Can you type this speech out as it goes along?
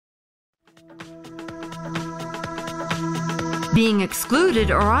Being excluded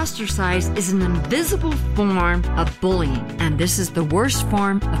or ostracized is an invisible form of bullying, and this is the worst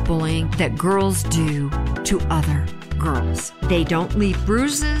form of bullying that girls do to other girls. They don't leave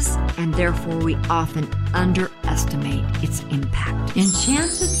bruises, and therefore we often underestimate its impact.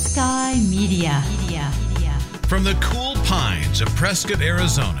 Enchanted Sky Media. From the cool pines of Prescott,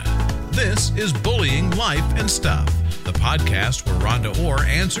 Arizona, this is Bullying, Life, and Stuff, the podcast where Rhonda Orr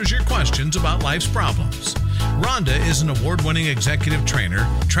answers your questions about life's problems. Rhonda is an award-winning executive trainer,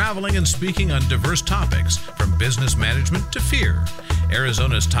 traveling and speaking on diverse topics, from business management to fear.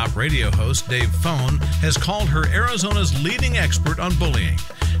 Arizona's top radio host, Dave Phone, has called her Arizona's leading expert on bullying.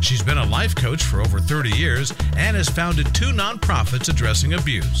 She's been a life coach for over 30 years and has founded 2 nonprofits addressing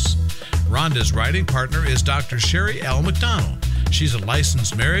abuse. Rhonda's writing partner is Dr. Sherry L. McDonald. She's a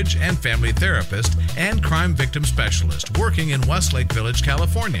licensed marriage and family therapist and crime victim specialist working in Westlake Village,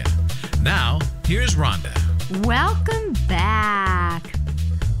 California. Now, here's Rhonda. Welcome back.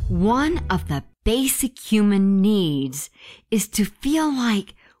 One of the basic human needs is to feel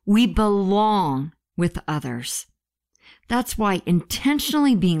like we belong with others. That's why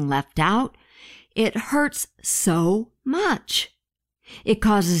intentionally being left out, it hurts so much. It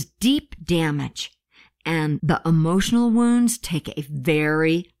causes deep damage, and the emotional wounds take a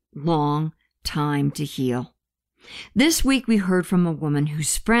very long time to heal. This week we heard from a woman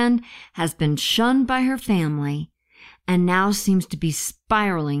whose friend has been shunned by her family and now seems to be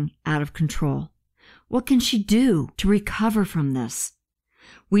spiraling out of control. What can she do to recover from this?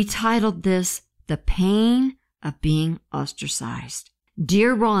 We titled this, The Pain of Being Ostracized.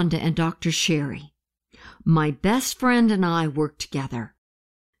 Dear Rhonda and Dr. Sherry, my best friend and I work together.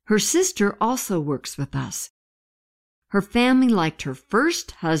 Her sister also works with us. Her family liked her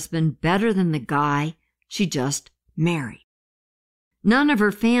first husband better than the guy she just married. None of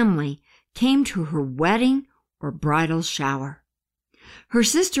her family came to her wedding or bridal shower. Her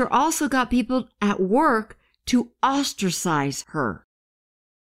sister also got people at work to ostracize her.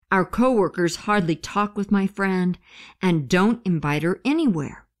 Our coworkers hardly talk with my friend and don't invite her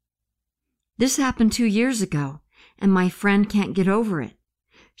anywhere. This happened 2 years ago, and my friend can't get over it.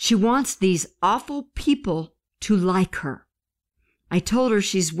 She wants these awful people to like her. I told her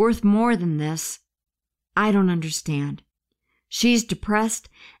she's worth more than this. I don't understand. She's depressed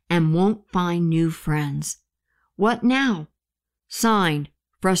and won't find new friends. What now? Signed,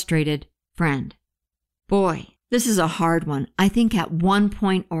 Frustrated Friend. Boy, this is a hard one. I think at one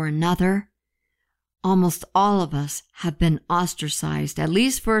point or another, almost all of us have been ostracized, at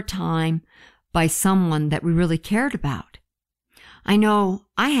least for a time, by someone that we really cared about. I know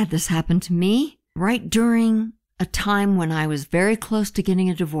I had this happen to me right during a time when I was very close to getting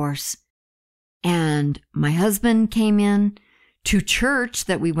a divorce. And my husband came in to church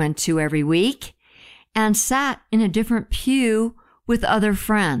that we went to every week and sat in a different pew with other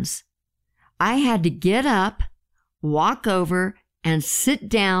friends. I had to get up, walk over, and sit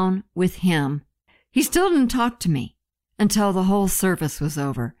down with him. He still didn't talk to me until the whole service was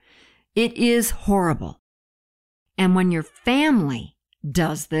over. It is horrible. And when your family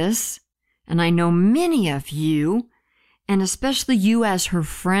does this, and I know many of you, and especially you as her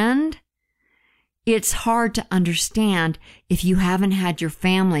friend, it's hard to understand if you haven't had your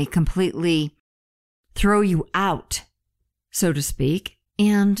family completely throw you out, so to speak,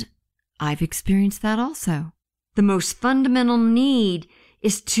 and I've experienced that also. The most fundamental need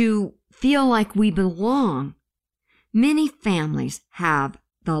is to feel like we belong. Many families have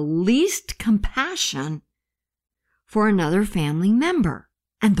the least compassion for another family member,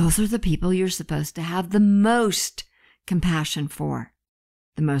 and those are the people you're supposed to have the most compassion for,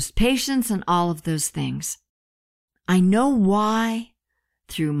 the most patience, and all of those things. I know why,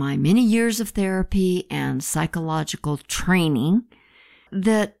 through my many years of therapy and psychological training,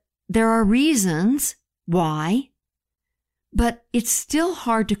 that there are reasons why, but it's still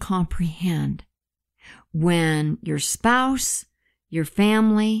hard to comprehend when your spouse, your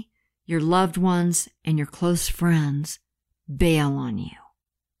family, your loved ones, and your close friends bail on you.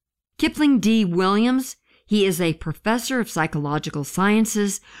 Kipling D. Williams, he is a professor of psychological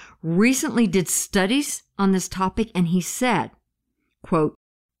sciences, recently did studies on this topic, and he said, quote,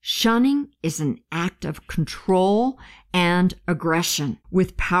 shunning is an act of control and aggression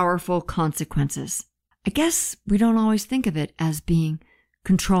with powerful consequences. I guess we don't always think of it as being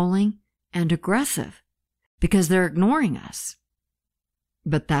controlling and aggressive because they're ignoring us.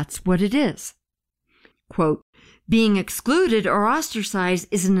 But that's what it is. Quote, being excluded or ostracized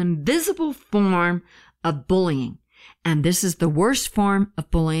is an invisible form of bullying, and this is the worst form of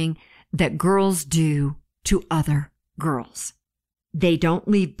bullying that girls do to other girls. They don't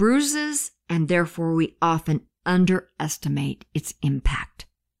leave bruises, and therefore we often underestimate its impact.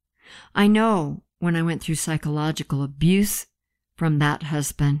 I know when I went through psychological abuse from that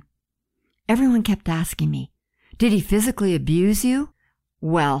husband, everyone kept asking me, did he physically abuse you?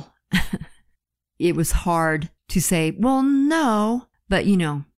 Well, it was hard to say, well, no, but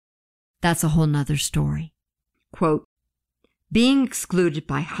that's a whole nother story. Quote, being excluded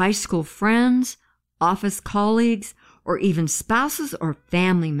by high school friends, office colleagues, or even spouses or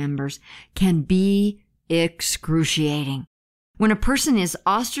family members can be excruciating. When a person is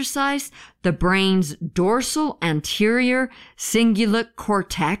ostracized, the brain's dorsal anterior cingulate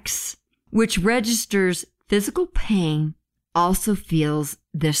cortex, which registers physical pain, also feels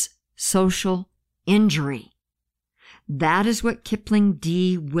this social injury. That is what Kipling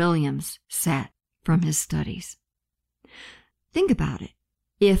D. Williams said from his studies. Think about it.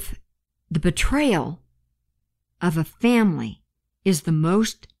 If the betrayal of a family is the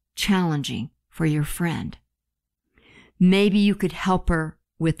most challenging for your friend, maybe you could help her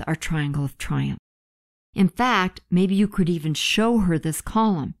with our triangle of triumph. In fact, maybe you could even show her this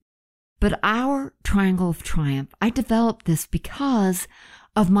column. But our triangle of triumph, I developed this because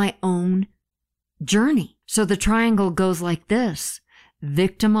of my own journey. So the triangle goes like this: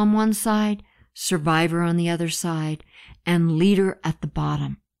 victim on one side, survivor on the other side, and leader at the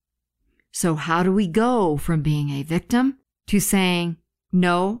bottom. So how do we go from being a victim to saying,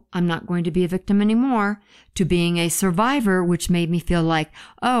 no, I'm not going to be a victim anymore, to being a survivor, which made me feel like,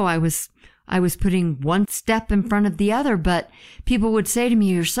 oh, I was putting one step in front of the other, but people would say to me,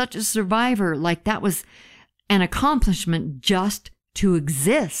 you're such a survivor, like that was an accomplishment just to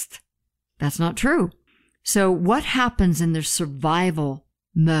exist. That's not true. So what happens in the survival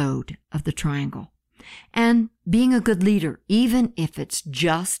mode of the triangle? And being a good leader, even if it's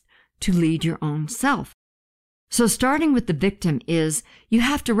just to lead your own self. So starting with the victim is you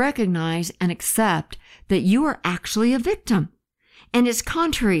have to recognize and accept that you are actually a victim. And it's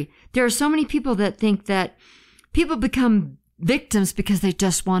contrary. There are so many people that think that people become victims because they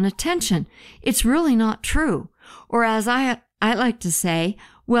just want attention. It's really not true. Or as I like to say,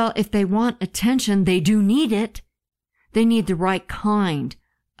 well, if they want attention, they do need it. They need the right kind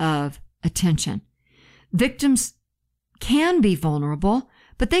of attention. Victims can be vulnerable,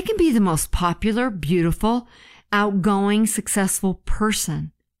 but they can be the most popular, beautiful, outgoing, successful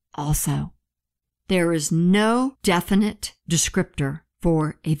person also. There is no definite descriptor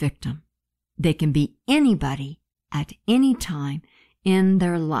for a victim. They can be anybody at any time in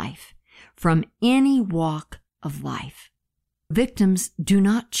their life, from any walk of life. Victims do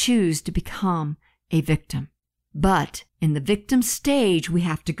not choose to become a victim. But in the victim stage, we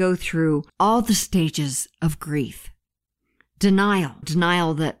have to go through all the stages of grief. Denial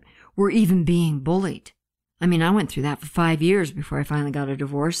that we're even being bullied. I mean, I went through that for 5 years before I finally got a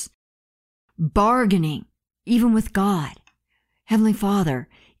divorce. Bargaining, even with God. Heavenly Father,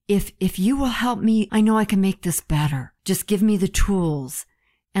 if you will help me, I know I can make this better. Just give me the tools,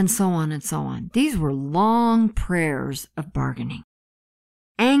 and so on and so on. These were long prayers of bargaining.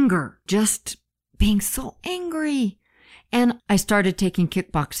 Anger, just being so angry. And I started taking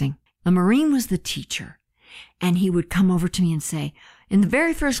kickboxing. The Marine was the teacher, and he would come over to me and say, in the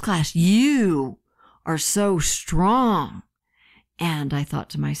very first class, you are so strong. And I thought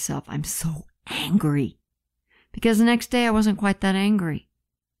to myself, I'm so angry. Because the next day I wasn't quite that angry.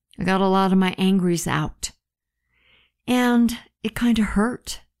 I got a lot of my angries out. And it kind of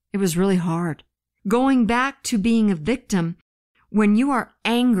hurt. It was really hard. Going back to being a victim, when you are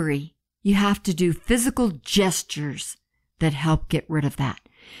angry, you have to do physical gestures that help get rid of that.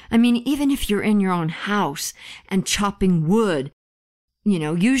 I mean, even if you're in your own house and chopping wood,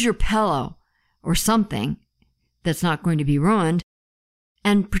 use your pillow or something that's not going to be ruined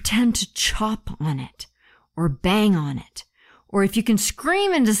and pretend to chop on it or bang on it. Or if you can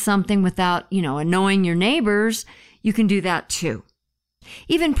scream into something without, annoying your neighbors, you can do that too.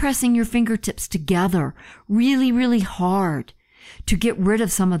 Even pressing your fingertips together really, really hard to get rid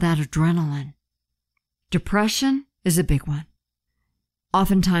of some of that adrenaline. Depression is a big one.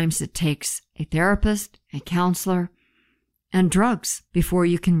 Oftentimes it takes a therapist, a counselor, and drugs before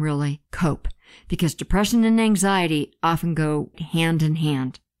you can really cope, because depression and anxiety often go hand in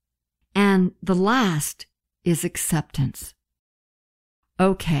hand. And the last is acceptance.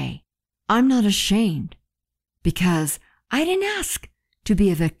 Okay, I'm not ashamed because I didn't ask to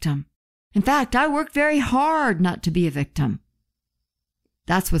be a victim. In fact, I worked very hard not to be a victim.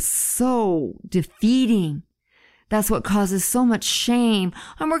 That's what's so defeating. That's what causes so much shame.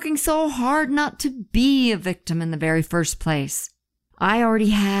 I'm working so hard not to be a victim in the very first place. I already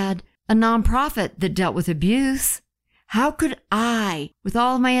had a nonprofit that dealt with abuse. How could I, with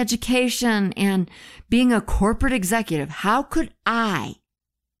all of my education and being a corporate executive, how could I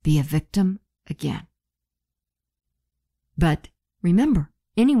be a victim again? But remember,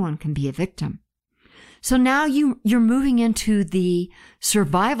 anyone can be a victim. So now you're moving into the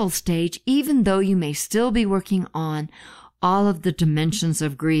survival stage, even though you may still be working on all of the dimensions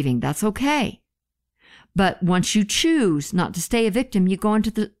of grieving. That's okay. But once you choose not to stay a victim, you go into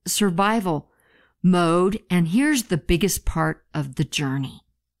the survival mode. And here's the biggest part of the journey.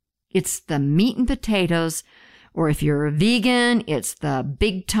 It's the meat and potatoes, or if you're a vegan, it's the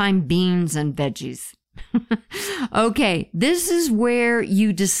big time beans and veggies. Okay, this is where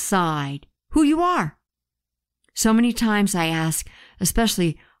you decide who you are. So many times I ask,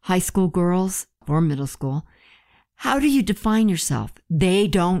 especially high school girls or middle school, how do you define yourself? They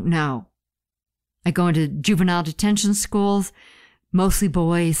don't know. I go into juvenile detention schools, mostly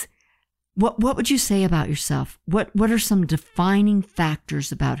boys. What would you say about yourself? What are some defining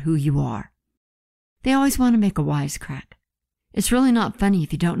factors about who you are? They always want to make a wisecrack. It's really not funny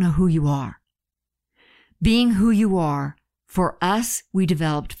if you don't know who you are. Being who you are, for us, we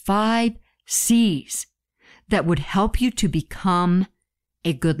developed 5 C's that would help you to become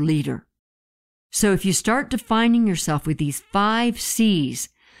a good leader. So if you start defining yourself with these 5 C's,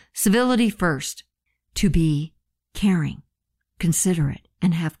 civility first, to be caring, considerate,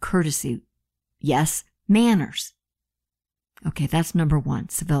 and have courtesy. Yes, manners. Okay, that's number 1,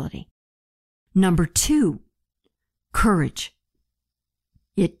 civility. Number 2, courage.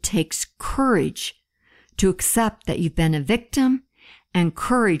 It takes courage to accept that you've been a victim, and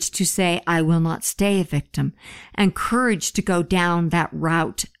courage to say, I will not stay a victim, and courage to go down that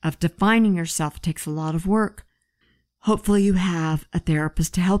route of defining yourself. It takes a lot of work. Hopefully you have a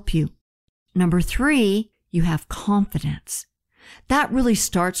therapist to help you. Number 3, you have confidence. That really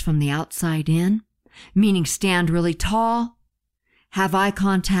starts from the outside in, meaning stand really tall, have eye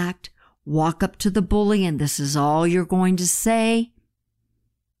contact, walk up to the bully, and this is all you're going to say.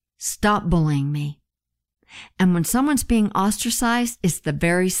 Stop bullying me. And when someone's being ostracized, it's the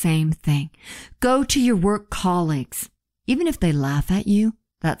very same thing. Go to your work colleagues, even if they laugh at you.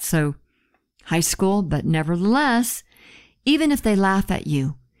 That's so high school, but nevertheless, even if they laugh at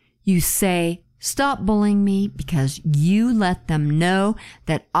you, you say, stop bullying me, because you let them know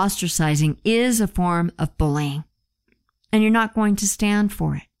that ostracizing is a form of bullying. And you're not going to stand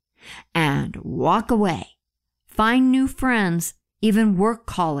for it. And walk away. Find new friends, even work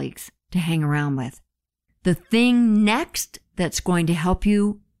colleagues, to hang around with. The thing next that's going to help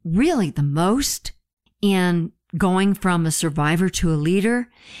you really the most in going from a survivor to a leader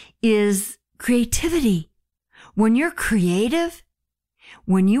is creativity. When you're creative,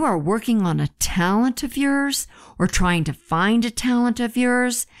 when you are working on a talent of yours or trying to find a talent of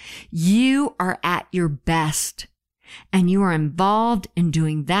yours, you are at your best and you are involved in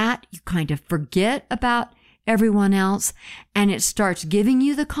doing that. You kind of forget about everyone else, and it starts giving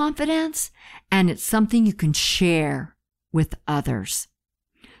you the confidence, and it's something you can share with others.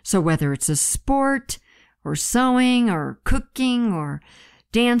 So whether it's a sport or sewing or cooking or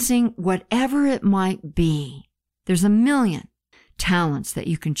dancing, whatever it might be, there's a million talents that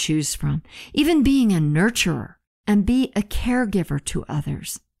you can choose from. Even being a nurturer and be a caregiver to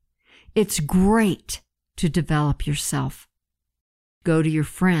others. It's great to develop yourself. Go to your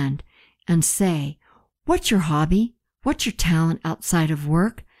friend and say, what's your hobby? What's your talent outside of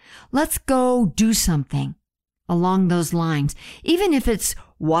work? Let's go do something along those lines. Even if it's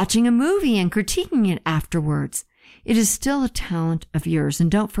watching a movie and critiquing it afterwards, it is still a talent of yours. And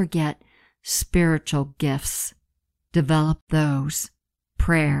don't forget spiritual gifts. Develop those.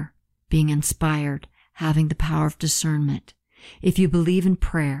 Prayer, being inspired, having the power of discernment. If you believe in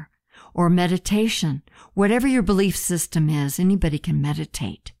prayer or meditation, whatever your belief system is, anybody can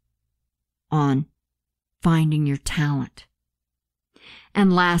meditate on finding your talent.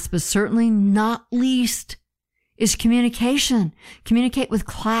 And last but certainly not least is communication. Communicate with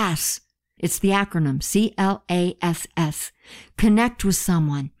class. It's the acronym CLASS. Connect with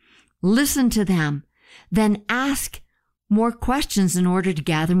someone. Listen to them. Then ask more questions in order to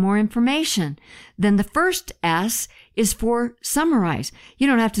gather more information. Then the first S is for summarize. You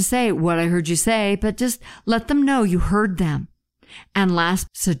don't have to say what I heard you say, but just let them know you heard them. And last,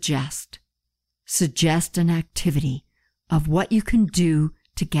 suggest. Suggest an activity of what you can do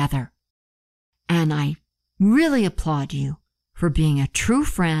together. And I really applaud you for being a true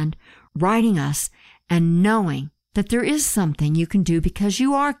friend, writing us, and knowing that there is something you can do because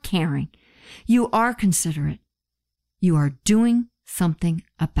you are caring. You are considerate. You are doing something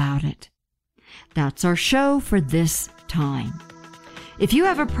about it. That's our show for this time. If you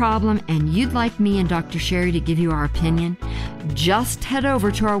have a problem and you'd like me and Dr. Sherry to give you our opinion, just head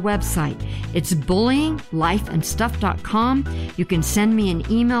over to our website. It's bullyinglifeandstuff.com. You can send me an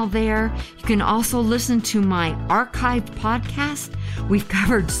email there. You can also listen to my archived podcast. We've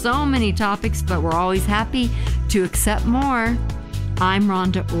covered so many topics, but we're always happy to accept more. I'm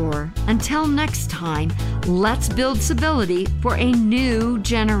Rhonda Orr. Until next time, let's build civility for a new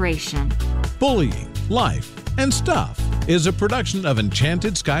generation. Bullying, Life, and Stuff is a production of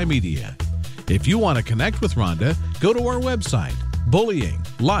Enchanted Sky Media. If you want to connect with Rhonda, go to our website,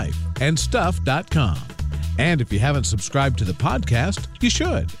 bullyinglifeandstuff.com. And if you haven't subscribed to the podcast, you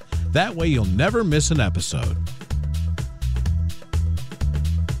should. That way you'll never miss an episode.